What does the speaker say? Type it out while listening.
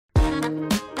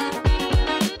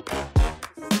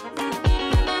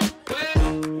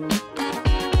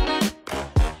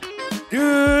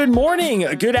Good morning,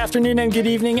 good afternoon, and good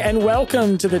evening, and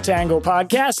welcome to the Tangle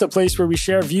podcast, a place where we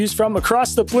share views from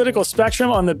across the political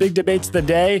spectrum on the big debates of the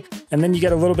day, and then you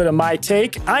get a little bit of my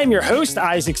take. I'm your host,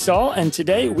 Isaac Saul, and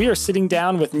today we are sitting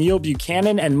down with Neil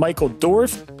Buchanan and Michael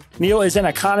Dorf. Neil is an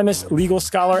economist, legal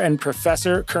scholar, and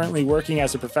professor, currently working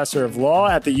as a professor of law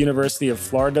at the University of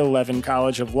Florida Levin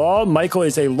College of Law. Michael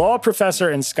is a law professor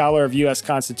and scholar of U.S.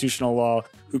 constitutional law,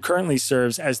 who currently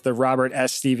serves as the Robert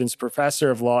S. Stevens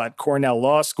Professor of Law at Cornell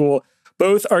Law School.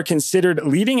 Both are considered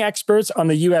leading experts on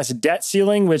the U.S. debt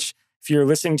ceiling, which, if you're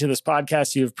listening to this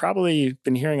podcast, you've probably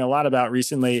been hearing a lot about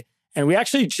recently. And we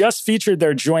actually just featured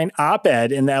their joint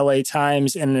op-ed in the LA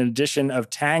Times in an edition of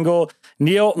Tangle.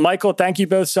 Neil, Michael, thank you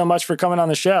both so much for coming on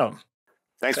the show.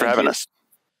 Thanks for having us.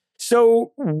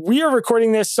 So we are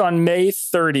recording this on May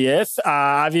 30th.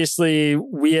 Obviously,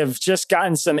 we have just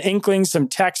gotten some inklings, some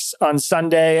texts on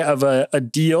Sunday of a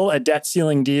debt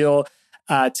ceiling deal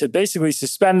to basically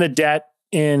suspend the debt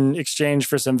in exchange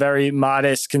for some very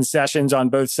modest concessions on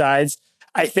both sides.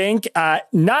 I think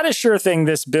not a sure thing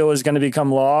this bill is going to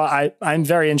become law. I'm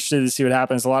very interested to see what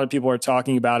happens. A lot of people are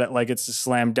talking about it like it's a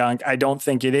slam dunk. I don't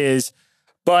think it is.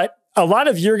 But a lot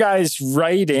of your guys'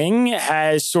 writing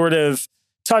has sort of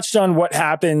touched on what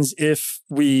happens if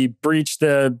we breach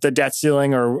the debt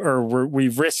ceiling or we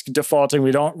risk defaulting.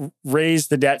 We don't raise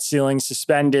the debt ceiling,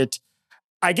 suspend it.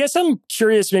 I guess I'm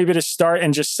curious maybe to start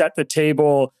and just set the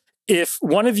table. If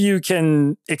one of you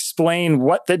can explain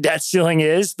what the debt ceiling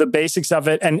is, the basics of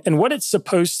it, and what it's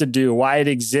supposed to do, why it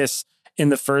exists in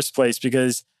the first place,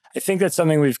 because I think that's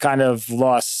something we've kind of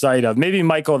lost sight of. Maybe,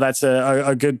 Michael, that's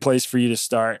a good place for you to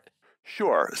start.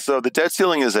 Sure. So the debt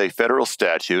ceiling is a federal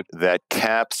statute that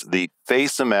caps the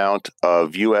face amount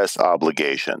of U.S.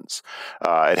 obligations.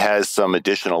 It has some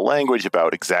additional language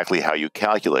about exactly how you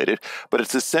calculate it, but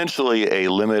it's essentially a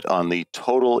limit on the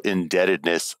total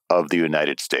indebtedness of the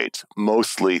United States,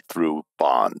 mostly through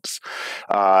bonds.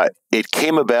 It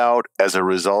came about as a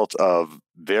result of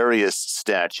various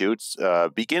statutes,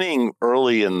 beginning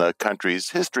early in the country's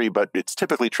history, but it's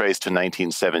typically traced to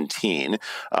 1917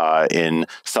 in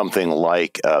something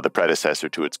like the predecessor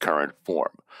to its current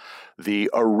form.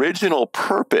 The original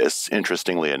purpose,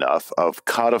 interestingly enough, of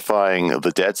codifying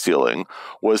the debt ceiling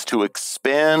was to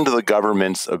expand the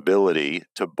government's ability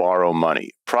to borrow money.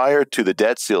 Prior to the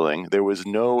debt ceiling, there was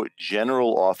no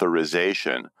general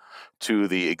authorization to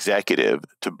the executive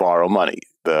to borrow money.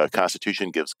 The Constitution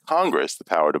gives Congress the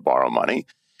power to borrow money,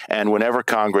 and whenever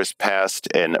Congress passed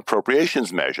an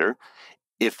appropriations measure,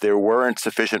 if there weren't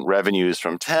sufficient revenues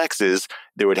from taxes,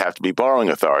 there would have to be borrowing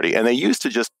authority, and they used to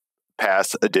just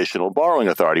pass additional borrowing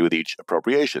authority with each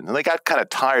appropriation. And they got kind of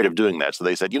tired of doing that. So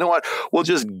they said, you know what, we'll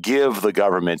just give the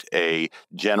government a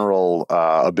general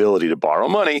ability to borrow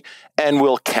money, and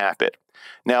we'll cap it.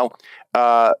 Now,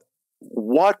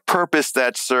 what purpose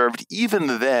that served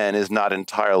even then is not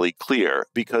entirely clear,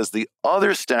 because the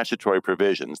other statutory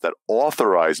provisions that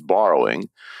authorize borrowing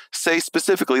say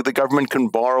specifically the government can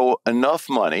borrow enough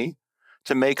money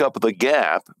to make up the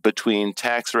gap between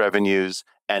tax revenues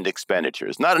and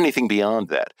expenditures, not anything beyond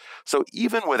that. So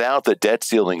even without the debt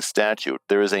ceiling statute,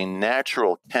 there is a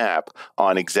natural cap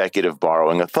on executive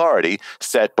borrowing authority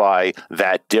set by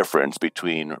that difference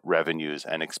between revenues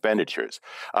and expenditures.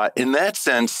 In that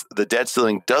sense, the debt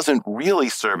ceiling doesn't really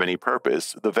serve any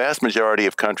purpose. The vast majority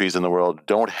of countries in the world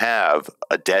don't have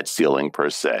a debt ceiling per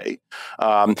se.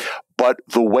 But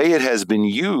the way it has been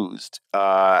used,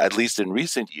 at least in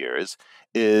recent years,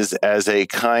 is as a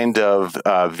kind of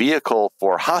vehicle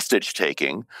for hostage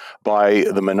taking by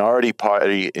the minority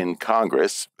party in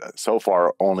Congress, so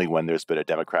far only when there's been a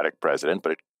Democratic president,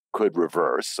 but it could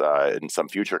reverse in some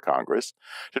future Congress,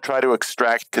 to try to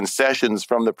extract concessions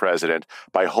from the president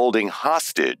by holding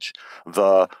hostage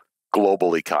the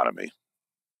global economy.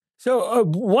 So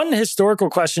one historical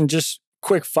question, just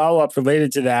quick follow-up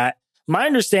related to that. My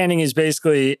understanding is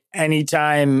basically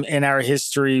anytime in our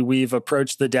history we've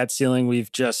approached the debt ceiling,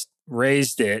 we've just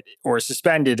raised it or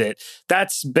suspended it.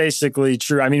 That's basically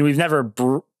true. I mean, we've never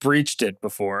breached it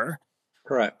before.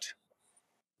 Correct.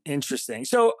 Interesting.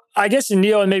 So I guess,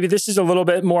 Neil, and maybe this is a little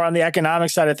bit more on the economic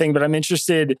side of thing, but I'm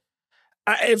interested,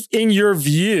 if in your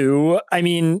view, I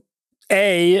mean,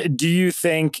 A, do you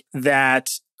think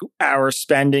that our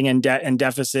spending and debt and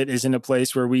deficit is in a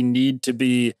place where we need to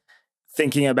be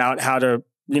thinking about how to,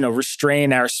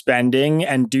 restrain our spending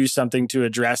and do something to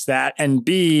address that? And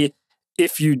B,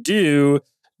 if you do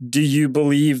you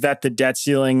believe that the debt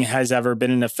ceiling has ever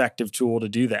been an effective tool to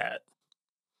do that?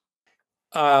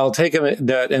 I'll take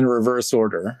that in reverse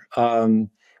order.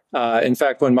 In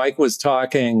fact, when Mike was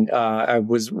talking, I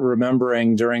was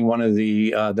remembering during one of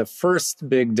the first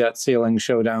big debt ceiling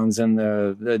showdowns in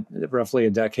the roughly a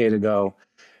decade ago,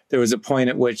 there was a point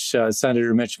at which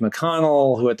Senator Mitch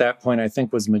McConnell, who at that point I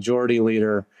think was majority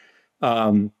leader,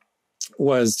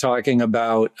 was talking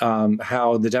about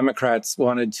how the Democrats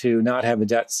wanted to not have a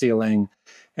debt ceiling,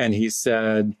 and he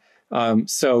said,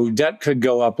 so debt could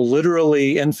go up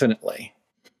literally infinitely.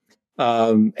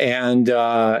 And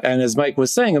as Mike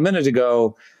was saying a minute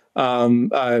ago,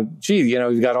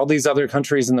 you've got all these other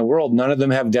countries in the world, none of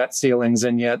them have debt ceilings,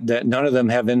 and yet that none of them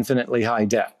have infinitely high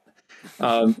debt.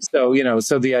 So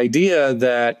the idea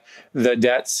that the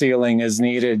debt ceiling is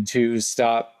needed to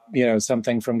stop,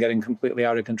 something from getting completely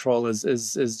out of control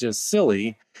is just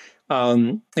silly.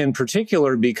 In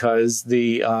particular, because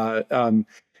the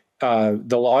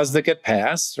laws that get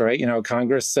passed, right?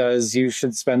 Congress says you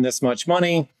should spend this much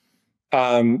money,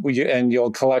 and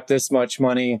you'll collect this much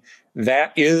money.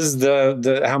 That is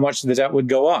the how much the debt would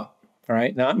go up,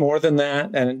 right? Not more than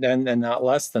that, and not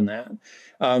less than that.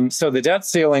 So the debt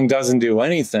ceiling doesn't do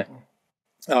anything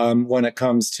when it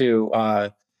comes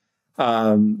to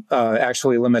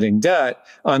actually limiting debt,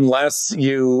 unless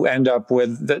you end up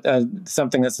with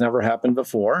something that's never happened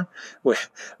before,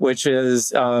 which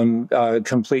is a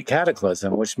complete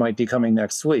cataclysm, which might be coming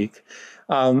next week.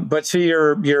 But to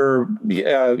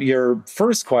your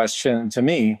first question to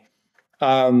me,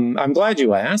 I'm glad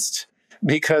you asked,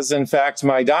 because in fact,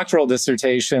 my doctoral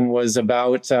dissertation was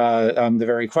about the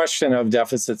very question of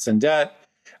deficits and debt.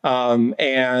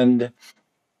 And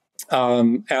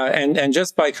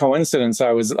just by coincidence,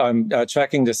 I was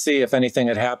checking to see if anything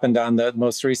had happened on the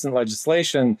most recent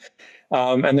legislation.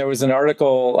 And there was an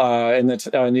article in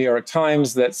the New York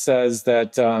Times that says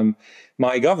that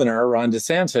my governor, Ron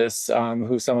DeSantis,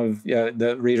 who some of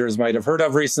the readers might have heard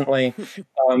of recently,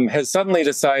 has suddenly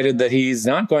decided that he's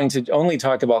not going to only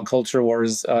talk about culture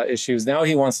wars issues. Now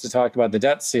he wants to talk about the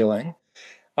debt ceiling.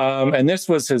 And this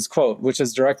was his quote, which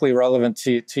is directly relevant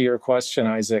to your question,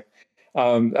 Isaac.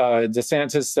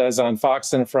 DeSantis says on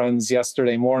Fox and Friends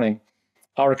yesterday morning,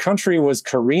 "Our country was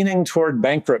careening toward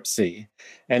bankruptcy.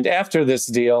 And after this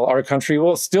deal, our country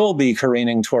will still be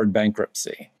careening toward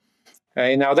bankruptcy."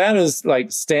 Okay, now that is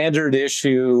like standard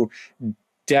issue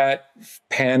debt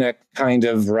panic kind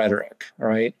of rhetoric,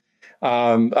 right?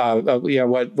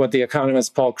 What the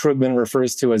economist Paul Krugman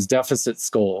refers to as deficit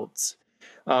scolds.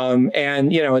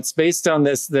 And it's based on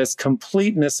this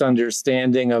complete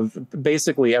misunderstanding of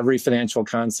basically every financial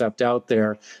concept out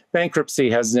there. Bankruptcy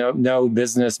has no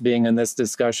business being in this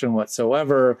discussion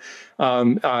whatsoever.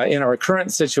 In our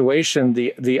current situation,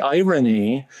 the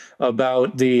irony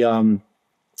about the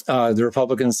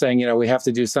Republicans saying, we have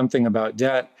to do something about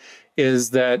debt, is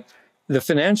that the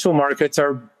financial markets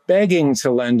are begging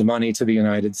to lend money to the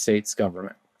United States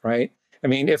government, right? I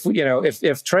mean,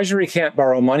 if Treasury can't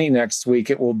borrow money next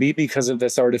week, it will be because of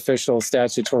this artificial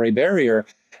statutory barrier.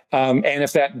 And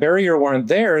if that barrier weren't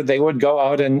there, they would go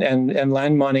out and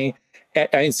lend money,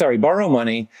 borrow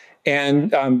money.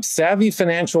 And savvy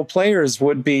financial players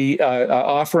would be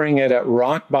offering it at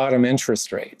rock bottom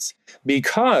interest rates,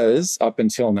 because up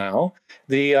until now,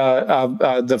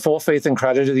 the full faith and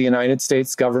credit of the United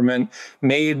States government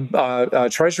made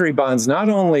Treasury bonds not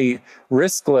only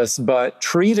riskless, but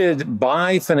treated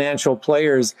by financial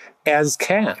players as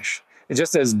cash,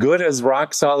 just as good as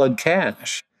rock solid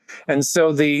cash. And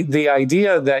so the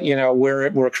idea that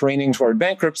we're careening toward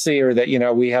bankruptcy, or that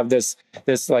we have this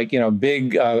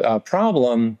big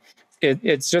problem,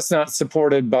 it's just not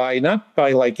supported by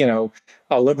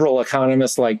a liberal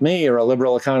economist like me, or a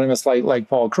liberal economist like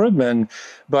Paul Krugman,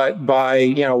 but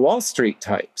by Wall Street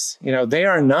types. They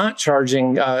are not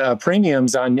charging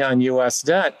premiums on U.S.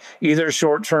 debt, either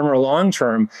short term or long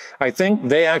term. I think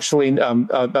they actually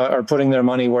are putting their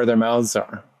money where their mouths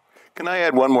are. Can I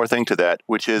add one more thing to that,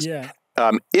 which is,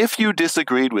 if you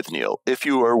disagreed with Neil, if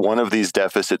you are one of these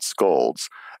deficit scolds,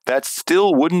 that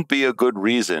still wouldn't be a good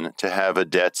reason to have a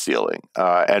debt ceiling.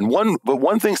 But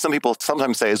one thing some people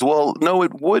sometimes say is, well, no,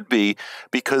 it would be,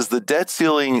 because the debt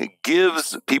ceiling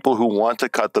gives people who want to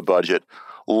cut the budget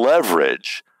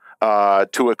leverage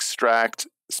to extract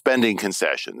spending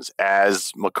concessions,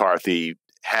 as McCarthy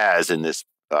has in this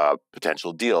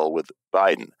potential deal with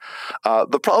Biden.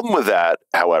 The problem with that,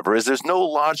 however, is there's no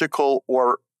logical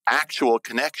or actual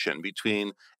connection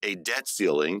between a debt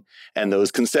ceiling and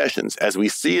those concessions. As we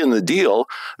see in the deal,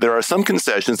 there are some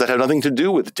concessions that have nothing to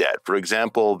do with debt. For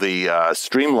example, the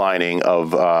streamlining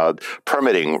of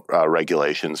permitting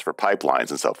regulations for pipelines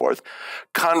and so forth.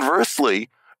 Conversely,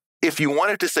 if you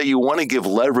wanted to say you want to give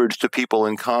leverage to people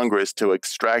in Congress to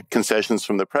extract concessions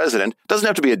from the president, it doesn't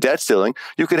have to be a debt ceiling.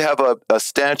 You could have a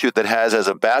statute that has as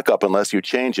a backup, unless you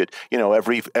change it,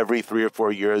 every 3 or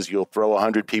 4 years, you'll throw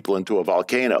 100 people into a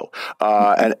volcano.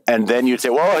 And then you'd say,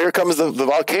 well, here comes the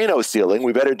volcano ceiling.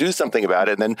 We better do something about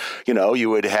it. And then, you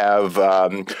would have,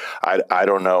 I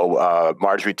don't know,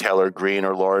 Marjorie Taylor Greene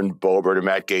or Lauren Boebert or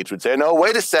Matt Gaetz would say, no,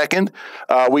 wait a second.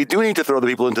 We do need to throw the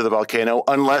people into the volcano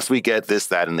unless we get this,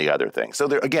 that, and the other thing. So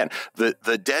there, again,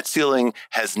 the debt ceiling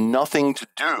has nothing to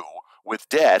do with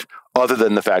debt other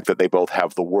than the fact that they both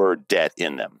have the word debt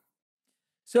in them.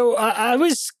 So I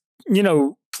was,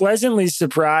 pleasantly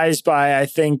surprised by, I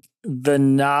think, the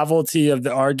novelty of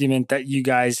the argument that you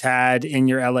guys had in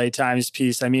your LA Times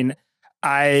piece. I mean,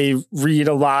 I read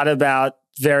a lot about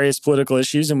various political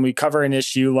issues, and we cover an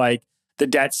issue like the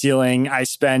debt ceiling. I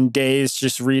spend days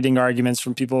just reading arguments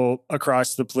from people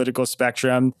across the political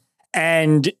spectrum.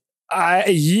 And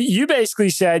you basically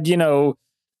said,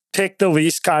 pick the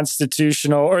least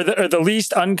constitutional or the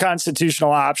least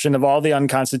unconstitutional option of all the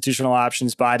unconstitutional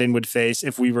options Biden would face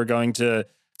if we were going to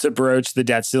broach the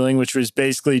debt ceiling, which was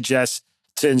basically just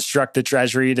to instruct the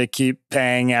Treasury to keep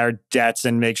paying our debts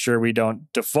and make sure we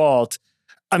don't default.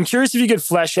 I'm curious if you could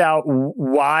flesh out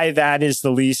why that is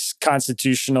the least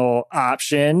constitutional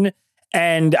option.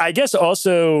 And I guess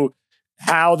also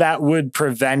how that would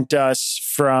prevent us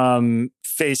from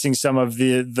facing some of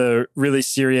the really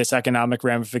serious economic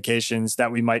ramifications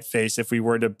that we might face if we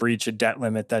were to breach a debt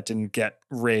limit that didn't get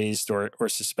raised or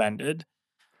suspended.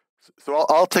 So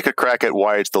I'll take a crack at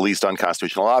why it's the least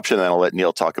unconstitutional option, and then I'll let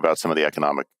Neil talk about some of the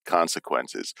economic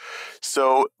consequences.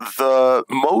 So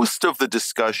most of the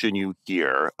discussion you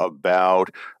hear about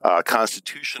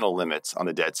constitutional limits on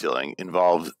the debt ceiling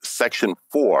involves Section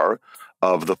 4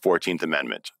 of the 14th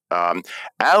Amendment.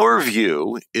 Our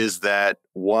view is that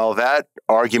while that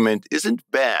argument isn't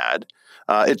bad,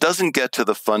 it doesn't get to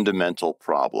the fundamental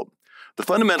problem. The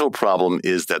fundamental problem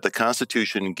is that the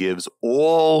Constitution gives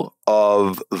all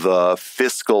of the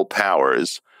fiscal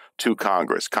powers to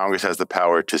Congress. Congress has the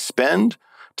power to spend,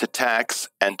 to tax,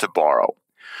 and to borrow.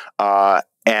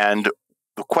 And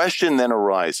the question then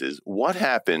arises, what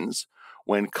happens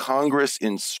when Congress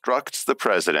instructs the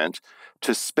president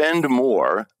to spend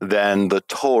more than the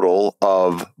total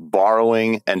of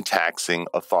borrowing and taxing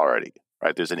authority?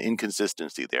 Right? There's an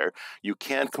inconsistency there. You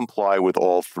can't comply with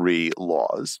all three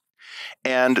laws.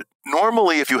 And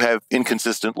normally, if you have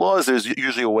inconsistent laws, there's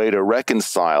usually a way to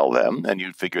reconcile them, and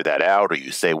you figure that out, or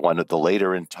you say one of the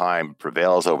later in time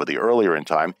prevails over the earlier in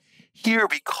time. Here,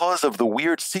 because of the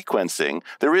weird sequencing,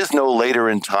 there is no later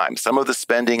in time. Some of the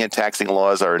spending and taxing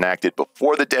laws are enacted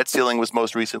before the debt ceiling was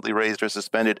most recently raised or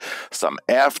suspended, some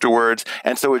afterwards.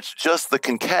 And so it's just the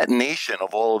concatenation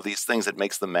of all of these things that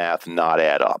makes the math not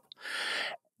add up.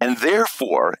 And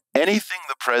therefore, anything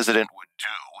the president would do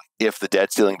if the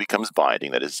debt ceiling becomes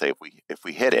binding, that is to say, if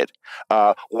we hit it,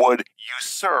 would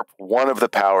usurp one of the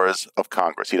powers of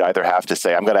Congress. He'd either have to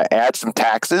say, I'm going to add some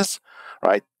taxes,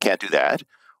 right? Can't do that.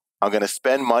 I'm going to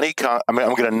spend money. I'm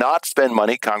going to not spend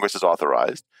money Congress has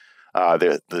authorized.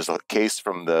 There's a case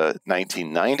from the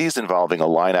 1990s involving a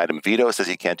line item veto. Says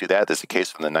he can't do that. There's a case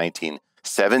from the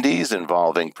 1970s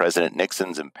involving President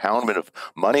Nixon's impoundment of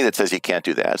money that says you can't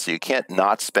do that. So you can't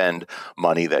not spend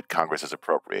money that Congress has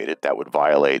appropriated. That would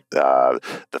violate the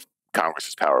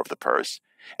Congress's power of the purse.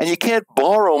 And you can't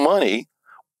borrow money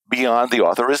beyond the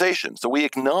authorization. So we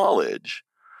acknowledge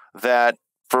that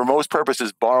for most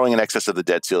purposes, borrowing in excess of the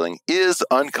debt ceiling is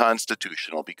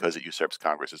unconstitutional because it usurps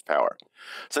Congress's power.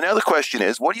 So now the question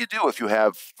is, what do you do if you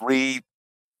have three,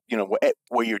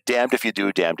 where you're damned if you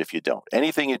do, damned if you don't?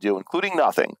 Anything you do, including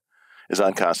nothing, is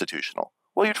unconstitutional.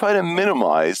 Well, you try to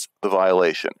minimize the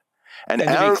violation. And to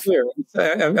be clear,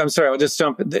 I'm sorry, I'll just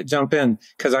jump in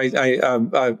because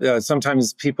I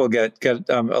sometimes people get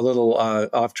a little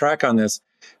off track on this.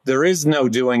 There is no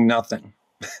doing nothing.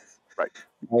 Right.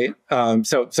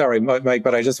 So sorry, Mike,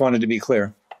 but I just wanted to be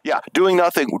clear. Yeah, doing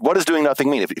nothing. What does doing nothing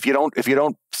mean? If you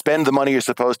don't spend the money you're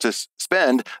supposed to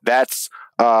spend, that's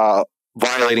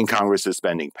violating Congress's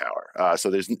spending power.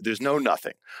 So there's no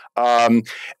nothing. Our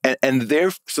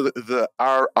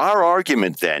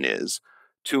argument then is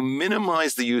to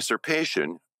minimize the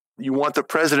usurpation. You want the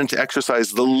president to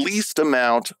exercise the least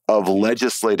amount of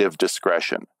legislative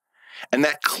discretion. And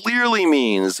that clearly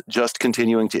means just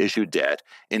continuing to issue debt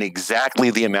in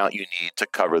exactly the amount you need to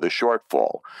cover the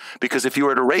shortfall. Because if you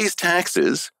were to raise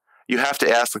taxes, you have to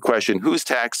ask the question, whose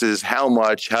taxes, how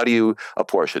much, how do you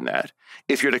apportion that?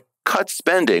 If you're to cut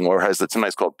spending, or as it's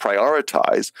sometimes called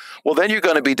prioritize, well, then you're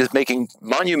going to be just making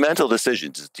monumental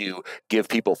decisions. Do you give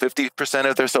people 50%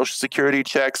 of their Social Security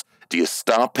checks? Do you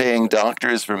stop paying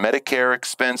doctors for Medicare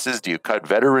expenses? Do you cut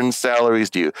veterans' salaries?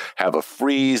 Do you have a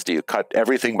freeze? Do you cut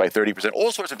everything by 30%?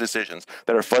 All sorts of decisions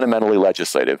that are fundamentally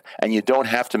legislative. And you don't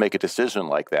have to make a decision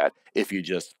like that if you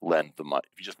just lend the money,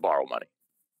 if you just borrow money.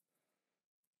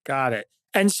 Got it.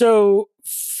 And so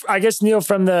I guess, Neil,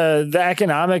 from the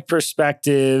economic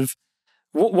perspective,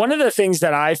 one of the things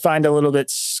that I find a little bit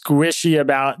squishy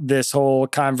about this whole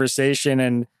conversation,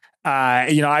 and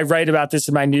I write about this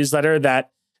in my newsletter,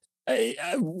 that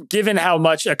given how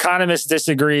much economists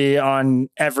disagree on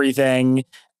everything,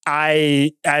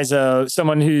 I, as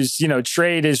someone who's,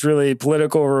 trade is really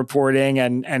political reporting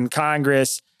and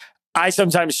Congress, I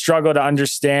sometimes struggle to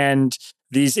understand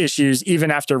these issues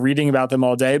even after reading about them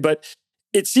all day. But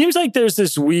it seems like there's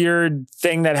this weird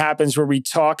thing that happens where we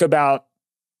talk about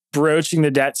broaching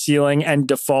the debt ceiling and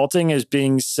defaulting as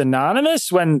being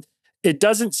synonymous, when it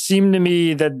doesn't seem to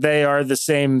me that they are the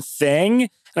same thing.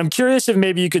 I'm curious if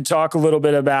maybe you could talk a little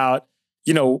bit about,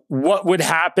 what would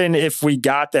happen if we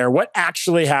got there? What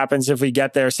actually happens if we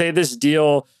get there? Say this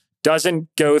deal doesn't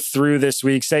go through this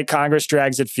week. Say Congress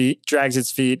drags its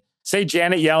feet. Say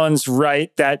Janet Yellen's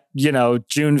right that, June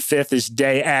 5th is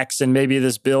day X and maybe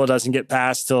this bill doesn't get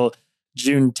passed till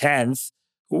June 10th.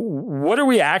 What are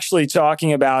we actually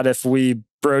talking about if we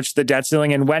broach the debt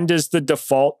ceiling? And when does the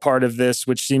default part of this,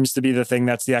 which seems to be the thing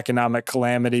that's the economic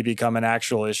calamity, become an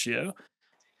actual issue?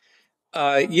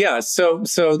 So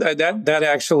that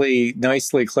actually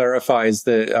nicely clarifies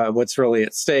what's really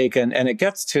at stake, and it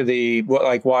gets to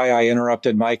why I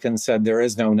interrupted Mike and said there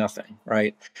is no nothing,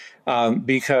 right?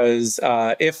 Because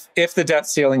if the debt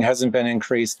ceiling hasn't been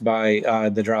increased by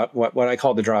the drop, what I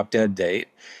call the drop dead date,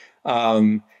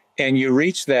 and you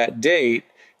reach that date,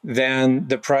 then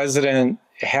the president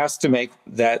has to make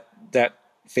that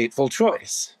fateful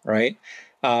choice, right?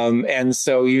 And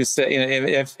so you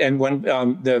say, when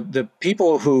the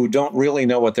people who don't really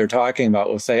know what they're talking about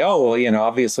will say, oh, well,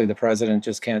 obviously the president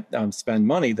just can't spend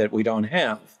money that we don't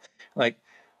have. Like,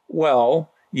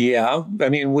 well, yeah, I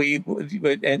mean,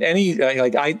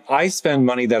 I spend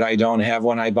money that I don't have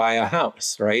when I buy a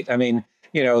house, right? I mean,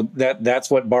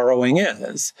 that's what borrowing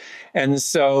is. And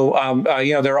so,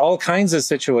 there are all kinds of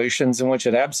situations in which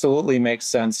it absolutely makes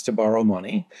sense to borrow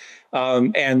money.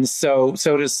 And so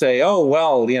to say, oh,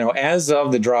 well, as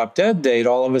of the drop dead date,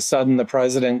 all of a sudden the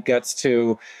president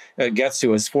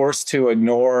is forced to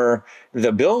ignore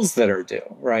the bills that are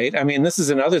due, right? I mean, this is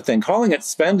another thing. Calling it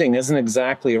spending isn't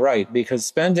exactly right, because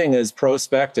spending is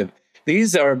prospective.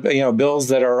 These are, bills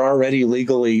that are already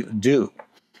legally due,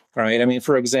 right? I mean,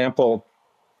 for example,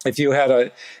 if you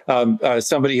had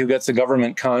somebody who gets a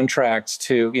government contract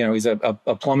to, he's a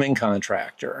plumbing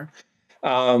contractor,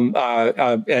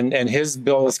 and his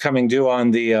bill is coming due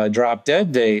on the drop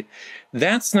dead date,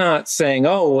 that's not saying,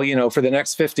 oh, well, for the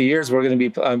next 50 years, we're going to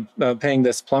be paying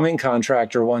this plumbing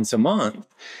contractor once a month.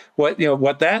 What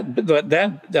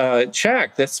that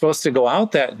check that's supposed to go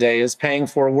out that day is paying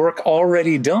for work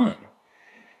already done,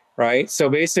 right? So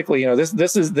basically,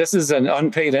 this is an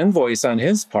unpaid invoice on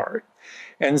his part.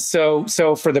 And so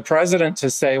for the president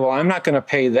to say, well, I'm not going to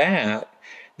pay that,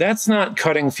 that's not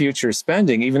cutting future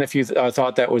spending. Even if you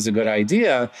thought that was a good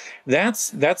idea,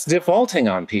 that's defaulting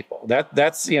on people.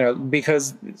 That's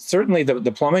because certainly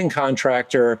the plumbing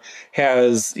contractor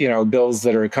has bills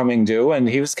that are coming due, and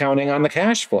he was counting on the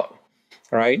cash flow,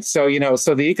 right? So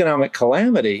so the economic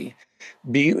calamity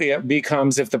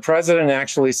becomes if the president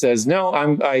actually says, no,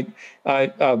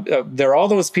 there are all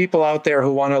those people out there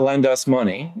who want to lend us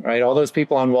money, right? All those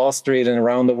people on Wall Street and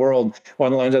around the world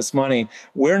want to lend us money.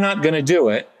 We're not going to do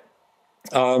it.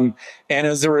 And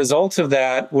as a result of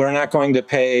that, we're not going to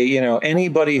pay,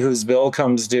 anybody whose bill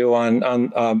comes due on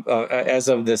as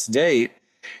of this date.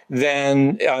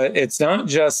 Then it's not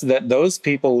just that those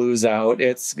people lose out.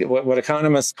 It's what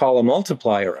economists call a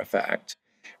multiplier effect,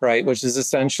 right? Which is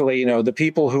essentially, the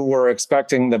people who were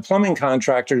expecting the plumbing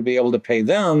contractor to be able to pay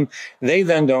them, they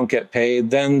then don't get paid.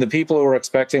 Then the people who were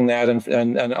expecting that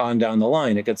and on down the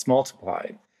line, it gets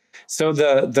multiplied. So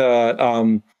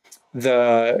the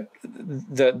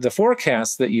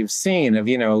forecast that you've seen of,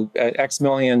 X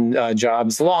million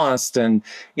jobs lost and,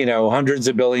 hundreds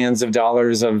of billions of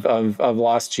dollars of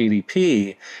lost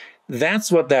GDP,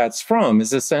 that's what that's from,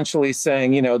 is essentially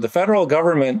saying, the federal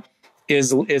government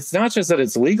it's not just that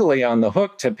it's legally on the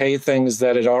hook to pay things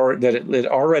that it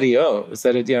already owes,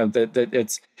 that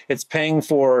it's paying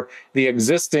for the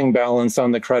existing balance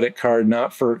on the credit card,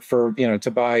 not for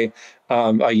to buy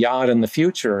a yacht in the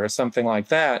future or something like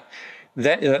that.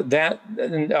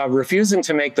 refusing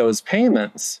to make those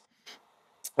payments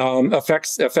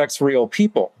affects real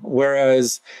people.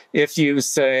 Whereas if you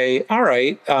say, all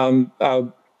right,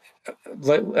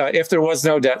 if there was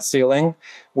no debt ceiling,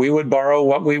 we would borrow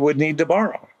what we would need to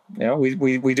borrow.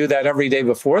 We do that every day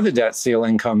before the debt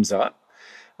ceiling comes up.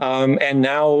 And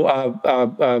now,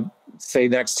 say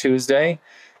next Tuesday,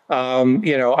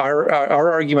 our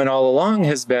argument all along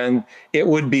has been it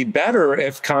would be better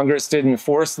if Congress didn't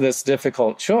force this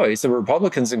difficult choice. The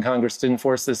Republicans in Congress didn't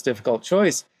force this difficult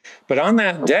choice. But on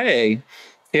that day,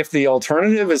 if the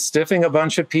alternative is stiffing a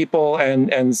bunch of people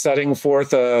and setting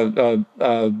forth a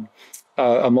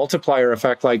multiplier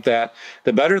effect like that,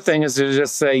 the better thing is to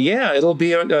just say, yeah, it'll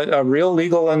be a real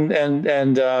legal and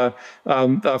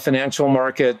financial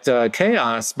market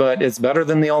chaos, but it's better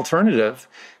than the alternative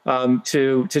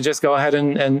to just go ahead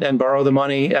and borrow the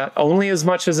money only as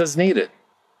much as is needed.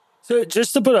 So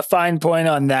just to put a fine point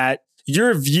on that,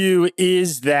 your view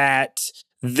is that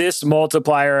this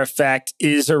multiplier effect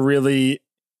is a really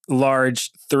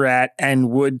large threat and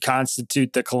would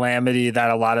constitute the calamity that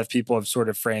a lot of people have sort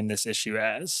of framed this issue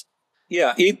as.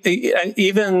 Yeah,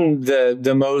 even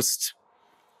the most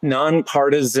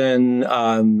nonpartisan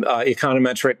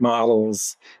econometric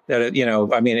models that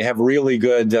have really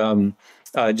good,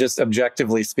 just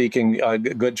objectively speaking,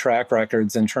 good track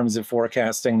records in terms of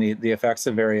forecasting the effects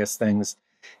of various things,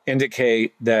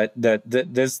 indicate that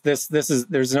this is,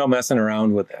 there's no messing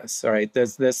around with this. All right,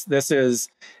 this is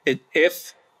it.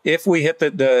 If we hit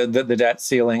the debt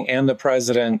ceiling and the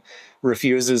president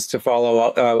refuses to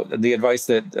follow the advice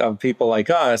of people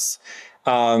like us,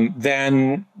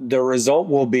 then the result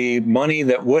will be money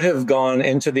that would have gone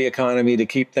into the economy to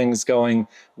keep things going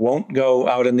won't go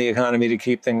out in the economy to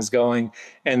keep things going,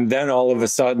 and then all of a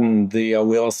sudden the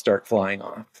wheels start flying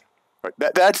off.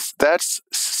 That's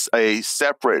a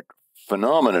separate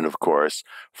phenomenon, of course,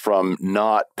 from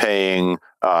not paying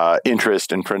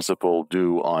interest and principal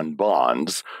due on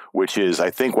bonds, which is,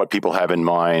 I think, what people have in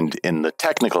mind in the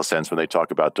technical sense when they talk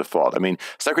about default. I mean,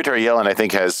 Secretary Yellen, I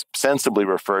think, has sensibly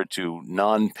referred to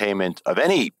non-payment of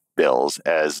any bills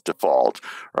as default,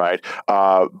 right?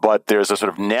 But there's a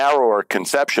sort of narrower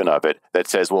conception of it that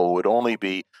says, well, it would only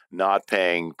be not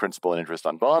paying principal and interest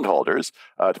on bondholders,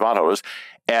 to bondholders.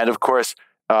 And of course,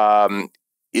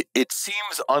 it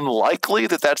seems unlikely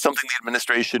that that's something the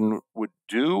administration would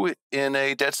do in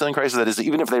a debt ceiling crisis. That is,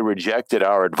 even if they rejected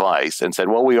our advice and said,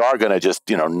 well, we are going to just,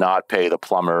 not pay the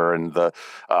plumber and the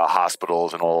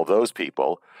hospitals and all of those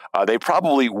people, they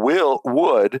probably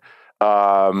would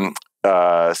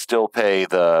still pay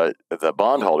the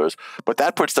bondholders. But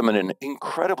that puts them in an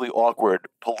incredibly awkward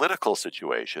political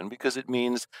situation, because it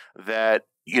means that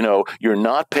you're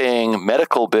not paying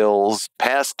medical bills,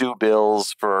 past due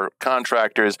bills for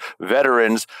contractors,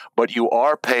 veterans, but you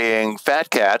are paying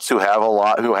fat cats who have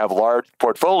large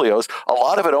portfolios, a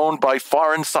lot of it owned by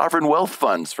foreign sovereign wealth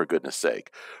funds, for goodness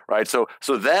sake, right? So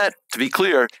that, to be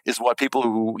clear, is what people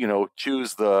who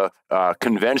choose the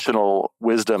conventional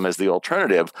wisdom as the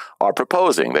alternative are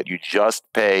proposing, that you just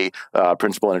pay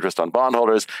principal and interest on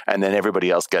bondholders, and then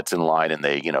everybody else gets in line and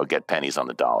they get pennies on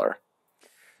the dollar.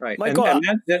 Right, Michael, and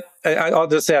I'll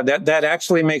just add that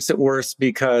actually makes it worse,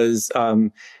 because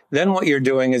then what you're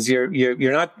doing is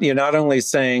you're not only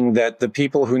saying that the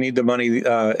people who need the money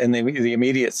in the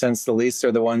immediate sense the least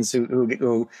are the ones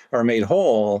who are made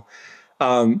whole.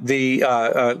 The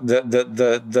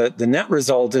net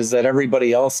result is that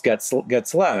everybody else gets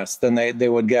less than they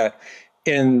would get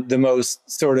in the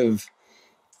most sort of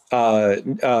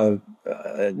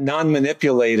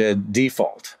non-manipulated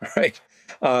default, right?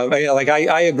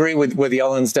 I agree with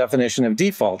Yellen's definition of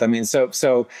default. I mean,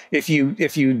 so if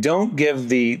you don't give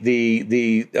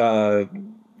the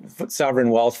sovereign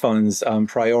wealth funds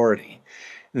priority,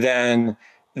 then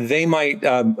they might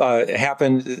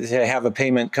happen to have a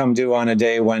payment come due on a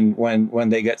day when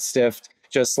they get stiffed,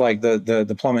 just like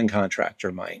the plumbing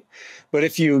contractor might. But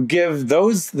if you give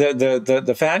those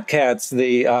the fat cats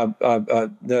the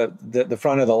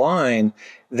front of the line,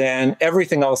 then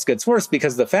everything else gets worse,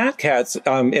 because the fat cats,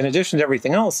 in addition to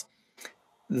everything else,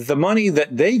 the money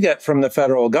that they get from the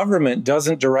federal government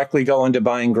doesn't directly go into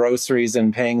buying groceries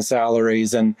and paying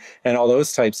salaries and all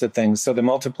those types of things. So the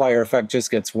multiplier effect just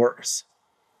gets worse.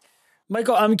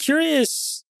 Michael, I'm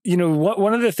curious,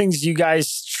 one of the things you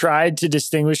guys tried to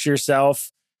distinguish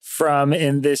yourself from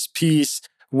in this piece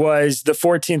was the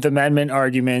 14th Amendment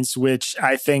arguments, which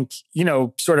I think,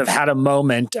 sort of had a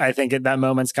moment. I think at that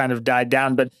moment's kind of died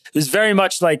down, but it was very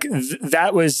much like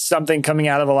that was something coming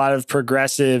out of a lot of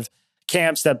progressive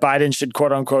camps, that Biden should,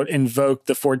 quote unquote, invoke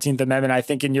the 14th Amendment. I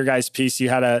think in your guys' piece, you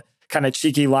had a kind of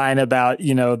cheeky line about,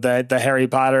 the Harry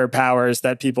Potter powers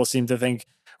that people seem to think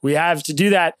we have to do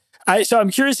that. So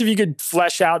I'm curious if you could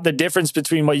flesh out the difference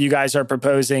between what you guys are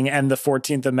proposing and the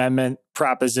 14th Amendment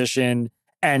proposition,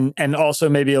 and also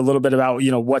maybe a little bit about,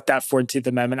 what that 14th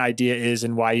Amendment idea is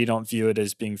and why you don't view it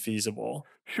as being feasible.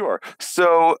 Sure.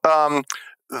 So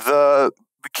the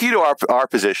key to our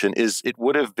position is it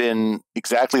would have been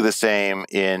exactly the same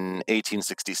in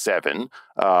 1867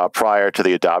 prior to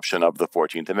the adoption of the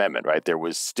 14th Amendment, right? There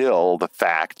was still the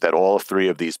fact that all three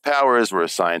of these powers were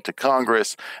assigned to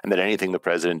Congress and that anything the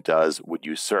president does would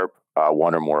usurp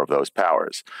one or more of those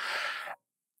powers.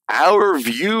 Our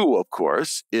view, of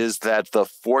course, is that the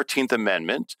 14th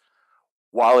Amendment,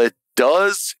 while it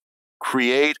does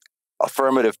create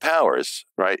affirmative powers,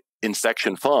 right, in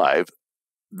Section 5,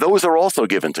 those are also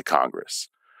given to Congress,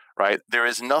 right? There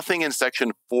is nothing in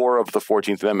Section 4 of the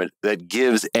 14th Amendment that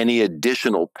gives any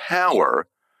additional power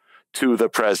to the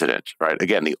president, right?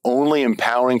 Again, the only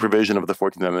empowering provision of the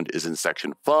 14th Amendment is in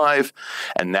Section 5,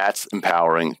 and that's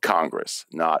empowering Congress,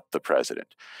 not the president.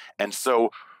 And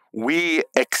so we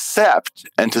accept,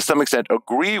 and to some extent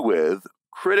agree with,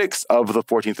 critics of the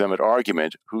 14th Amendment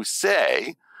argument who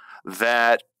say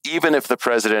that even if the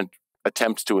president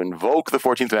attempts to invoke the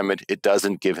 14th Amendment, it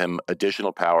doesn't give him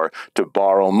additional power to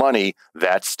borrow money.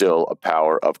 That's still a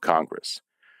power of Congress.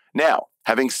 Now,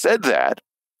 having said that,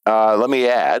 let me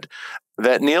add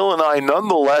that Neil and I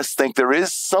nonetheless think there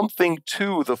is something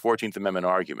to the 14th Amendment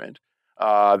argument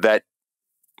that,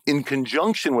 in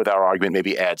conjunction with our argument,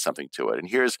 maybe add something to it. And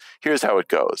here's how it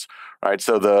goes. Right.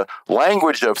 So the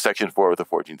language of Section 4 of the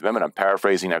 14th Amendment, I'm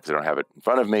paraphrasing now because I don't have it in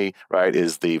front of me, right,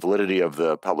 is the validity of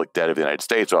the public debt of the United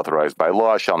States authorized by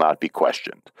law shall not be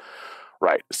questioned.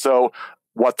 Right. So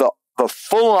what the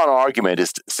full-on argument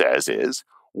says is,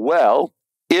 well,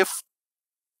 if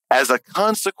as a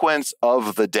consequence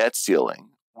of the debt ceiling,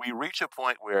 we reach a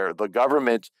point where the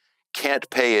government can't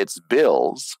pay its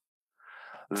bills,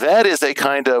 that is a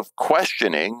kind of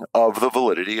questioning of the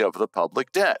validity of the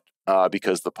public debt,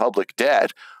 because the public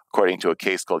debt, according to a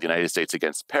case called United States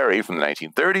against Perry from the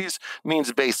 1930s,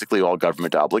 means basically all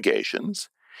government obligations.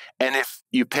 And if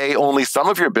you pay only some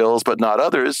of your bills but not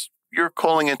others, you're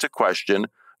calling into question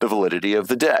the validity of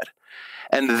the debt.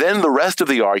 And then the rest of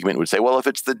the argument would say, well, if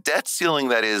it's the debt ceiling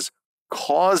that is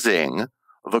causing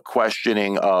the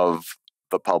questioning of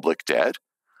the public debt,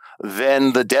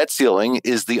 then the debt ceiling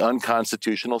is the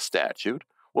unconstitutional statute.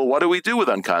 Well, what do we do with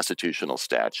unconstitutional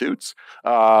statutes?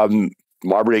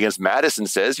 Marbury against Madison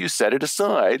says you set it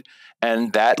aside,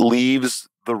 and that leaves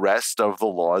the rest of the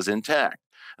laws intact.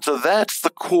 So that's the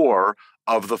core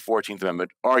of the 14th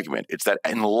Amendment argument. It's that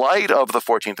in light of the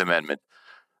 14th Amendment,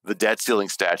 the debt ceiling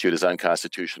statute is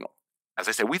unconstitutional. As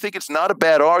I say, we think it's not a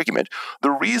bad argument.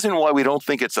 The reason why we don't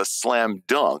think it's a slam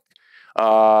dunk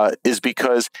is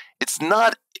because it's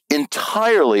not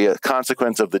entirely a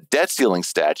consequence of the debt ceiling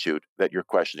statute that you're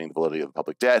questioning the validity of the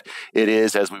public debt. It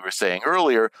is, as we were saying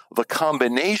earlier, the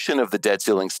combination of the debt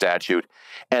ceiling statute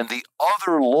and the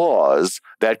other laws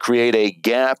that create a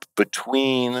gap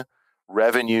between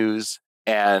revenues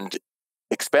and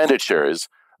expenditures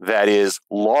that is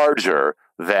larger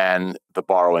than the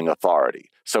borrowing authority.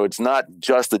 So it's not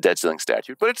just the debt ceiling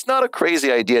statute, but it's not a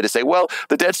crazy idea to say, well,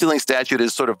 the debt ceiling statute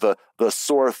is sort of the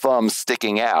sore thumb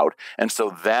sticking out. And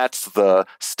so that's the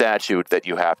statute that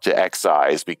you have to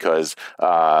excise because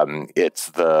it's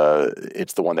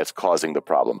the one that's causing the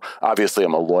problem. Obviously,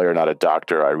 I'm a lawyer, not a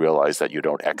doctor. I realize that you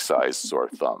don't excise sore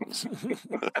thumbs.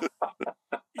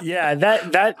 Yeah,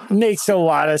 that makes a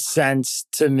lot of sense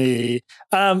to me.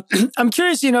 I'm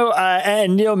curious,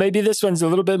 and Neil, maybe this one's a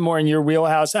little bit more in your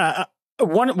wheelhouse.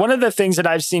 One of the things that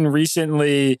I've seen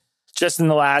recently, just in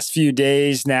the last few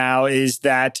days now, is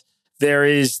that there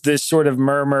is this sort of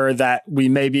murmur that we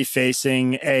may be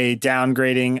facing a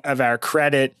downgrading of our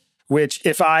credit, which,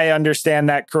 if I understand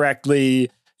that correctly,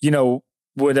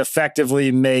 would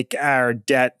effectively make our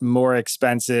debt more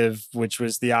expensive, which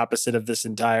was the opposite of this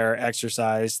entire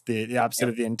exercise, the opposite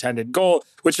of the intended goal,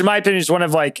 which in my opinion is one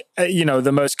of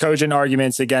the most cogent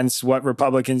arguments against what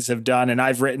Republicans have done. And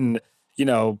I've written,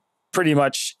 pretty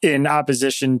much in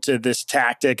opposition to this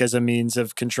tactic as a means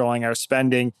of controlling our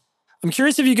spending. I'm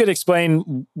curious if you could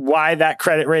explain why that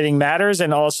credit rating matters,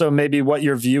 and also maybe what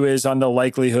your view is on the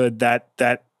likelihood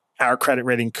that our credit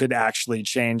rating could actually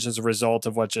change as a result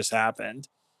of what just happened.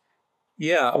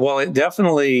 Yeah, well, it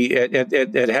definitely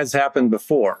it has happened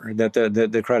before that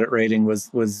the credit rating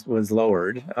was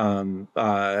lowered in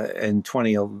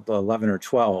 2011 or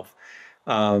 12.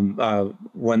 When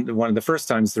one of the first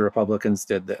times the Republicans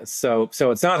did this. So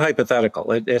it's not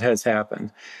hypothetical. It has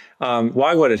happened.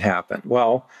 Why would it happen?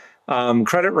 Well,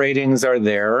 Credit ratings are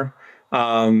there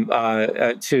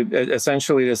to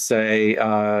essentially to say,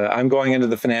 I'm going into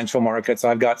the financial markets.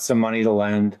 I've got some money to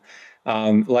lend.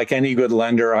 Like any good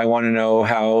lender, I want to know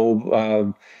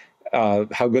how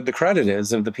good the credit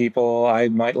is of the people I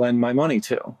might lend my money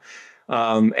to.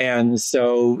 And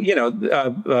so,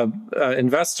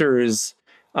 investors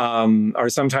are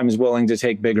sometimes willing to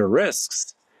take bigger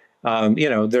risks.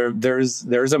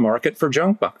 There's a market for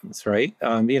junk bonds, right?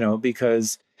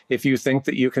 Because if you think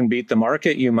that you can beat the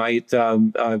market, you might,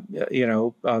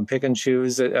 pick and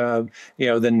choose, the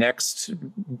next,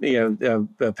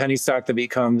 penny stock that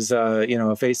becomes, a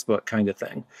Facebook kind of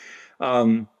thing.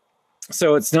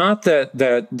 So it's not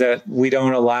that we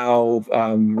don't allow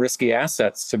risky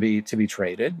assets to be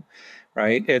traded,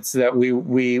 right? It's that we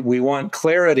want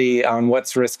clarity on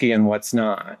what's risky and what's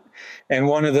not. And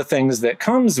one of the things that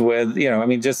comes with,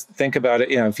 just think about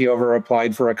it, if you ever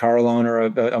applied for a car loan or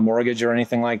a mortgage or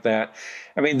anything like that.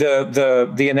 I mean,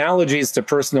 the analogies to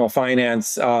personal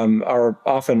finance are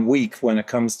often weak when it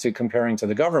comes to comparing to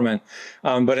the government.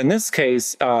 But in this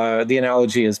case, the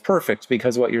analogy is perfect,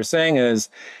 because what you're saying is,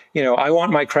 I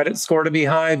want my credit score to be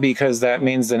high because that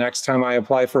means the next time I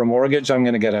apply for a mortgage, I'm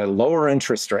going to get a lower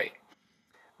interest rate.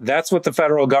 That's what the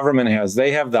federal government has.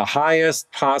 They have the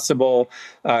highest possible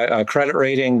credit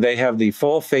rating. They have the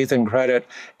full faith in credit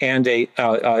and a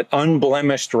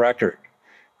unblemished record,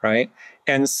 right?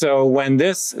 And so when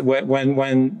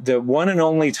the one and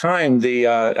only time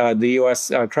the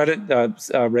U.S. Credit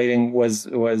rating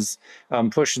was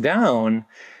pushed down,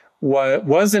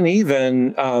 wasn't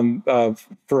even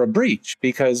for a breach,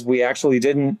 because we actually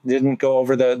didn't go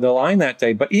over the line that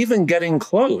day. But even getting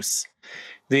close,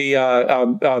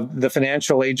 the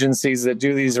financial agencies that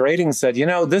do these ratings said,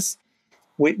 this,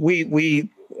 like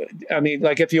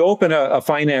if you open a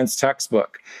finance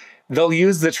textbook, they'll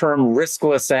use the term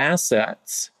riskless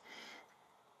assets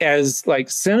as like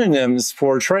synonyms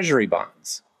for treasury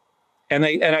bonds. And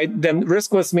then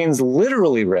riskless means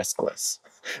literally riskless,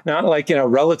 not like,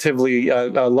 relatively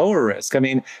lower risk. I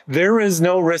mean, there is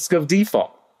no risk of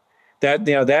default.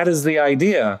 That is the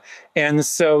idea. And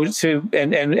so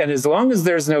and as long as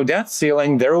there's no debt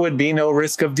ceiling, there would be no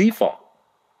risk of default.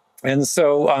 And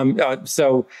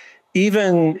so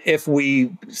even if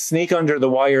we sneak under the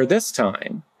wire this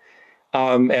time,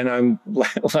 and I'm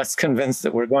less convinced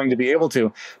that we're going to be able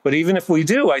to, but even if we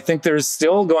do, I think there's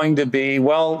still going to be,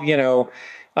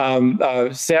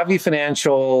 savvy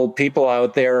financial people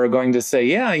out there are going to say,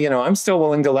 yeah, I'm still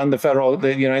willing to lend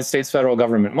the United States federal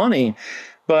government money,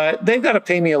 but they've got to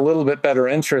pay me a little bit better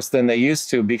interest than they used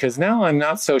to, because now I'm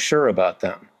not so sure about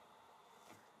them.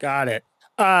 Got it.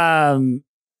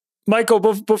 Michael,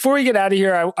 before we get out of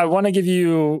here, I want to give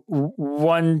you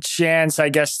one chance, I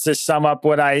guess, to sum up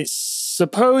what I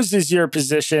suppose is your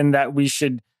position, that we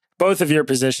should, both of your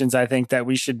positions, I think, that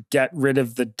we should get rid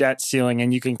of the debt ceiling.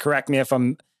 And you can correct me if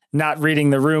I'm not reading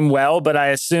the room well, but I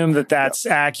assume that that's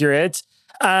accurate.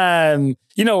 I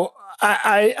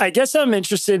guess I'm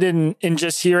interested in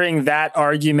just hearing that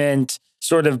argument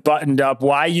sort of buttoned up,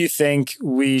 why you think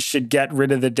we should get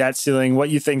rid of the debt ceiling, what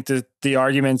you think the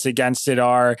arguments against it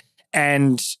are,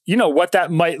 and, what that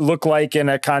might look like in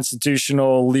a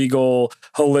constitutional, legal,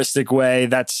 holistic way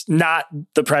that's not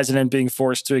the president being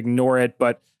forced to ignore it,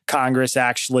 but Congress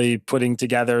actually putting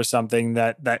together something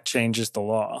that changes the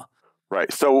law.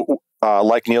 Right. So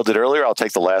like Neil did earlier, I'll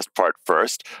take the last part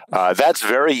first. That's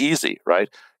very easy, right?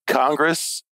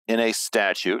 Congress, in a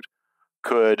statute,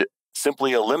 could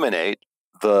simply eliminate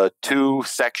the two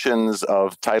sections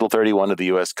of Title 31 of the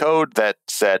U.S. Code that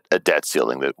set a debt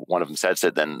ceiling. That one of them sets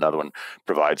it, then another one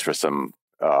provides for some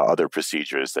other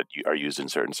procedures that are used in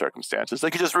certain circumstances. They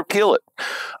could just repeal it.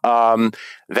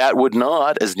 That would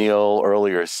not, as Neil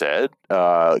earlier said,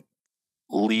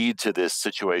 lead to this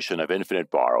situation of infinite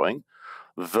borrowing.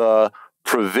 The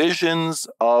provisions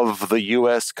of the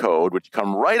U.S. Code, which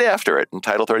come right after it in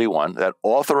Title 31, that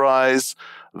authorize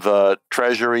the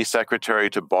Treasury Secretary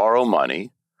to borrow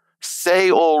money, say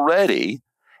already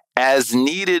as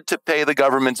needed to pay the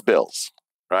government's bills,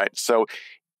 right? So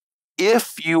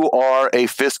if you are a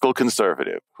fiscal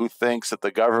conservative who thinks that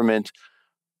the government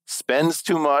spends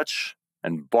too much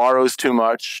and borrows too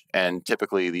much, and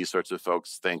typically these sorts of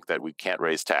folks think that we can't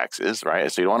raise taxes,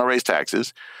 right? So you don't want to raise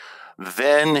taxes.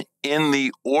 Then in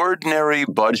the ordinary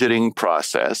budgeting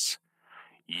process,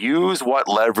 use what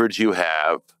leverage you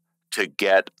have to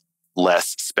get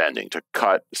less spending, to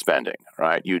cut spending,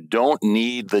 right? You don't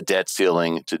need the debt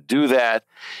ceiling to do that.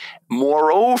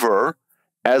 Moreover,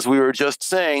 as we were just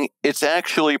saying, it's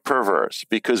actually perverse,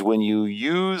 because when you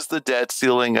use the debt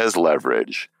ceiling as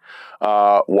leverage,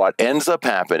 What ends up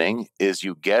happening is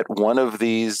you get one of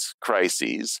these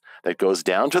crises that goes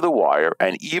down to the wire,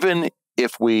 and even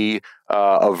if we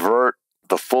avert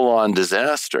the full-on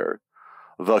disaster,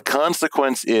 the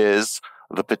consequence is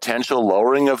the potential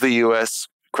lowering of the U.S.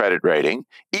 credit rating.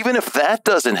 Even if that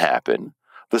doesn't happen,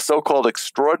 the so-called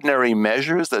extraordinary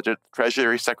measures that the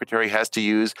Treasury Secretary has to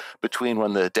use between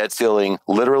when the debt ceiling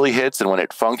literally hits and when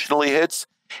it functionally hits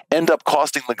end up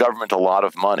costing the government a lot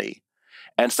of money.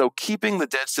 And so keeping the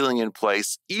debt ceiling in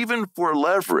place, even for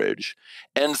leverage,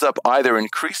 ends up either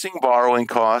increasing borrowing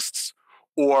costs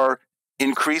or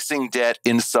increasing debt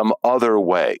in some other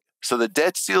way. So the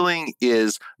debt ceiling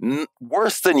is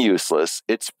worse than useless.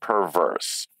 It's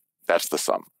perverse. That's the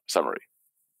summary.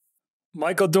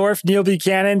 Michael Dorf, Neil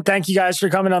Buchanan, thank you guys for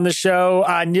coming on the show.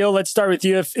 Neil, let's start with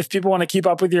you. If people want to keep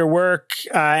up with your work,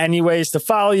 any ways to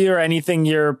follow you or anything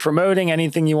you're promoting,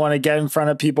 anything you want to get in front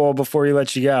of people before we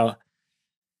let you go?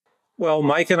 Well,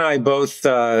 Mike and I both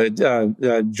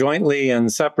jointly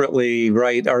and separately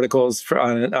write articles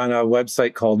on a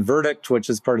website called Verdict, which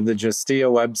is part of the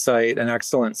Justia website, an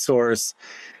excellent source.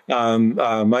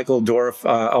 Michael Dorf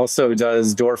also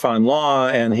does DORF on Law,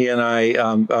 and he and I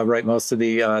write most of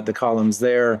the columns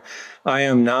there. I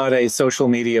am not a social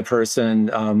media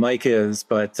person. Mike is,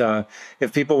 but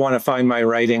if people want to find my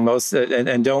writing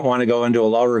and don't want to go into a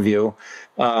law review,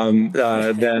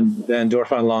 then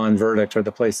DORF on Law and Verdict are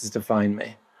the places to find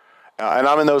me. And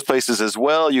I'm in those places as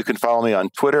well. You can follow me on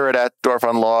Twitter at DORF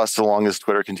on Law, so long as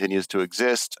Twitter continues to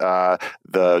exist.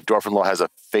 The DORF on Law has a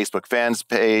Facebook fans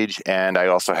page, and I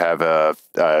also have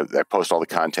I post all the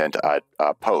content at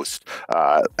Post,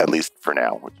 at least for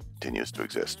now, which continues to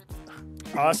exist.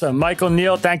 Awesome. Michael,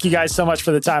 Neil, thank you guys so much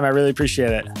for the time. I really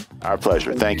appreciate it. Our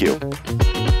pleasure. Thank you.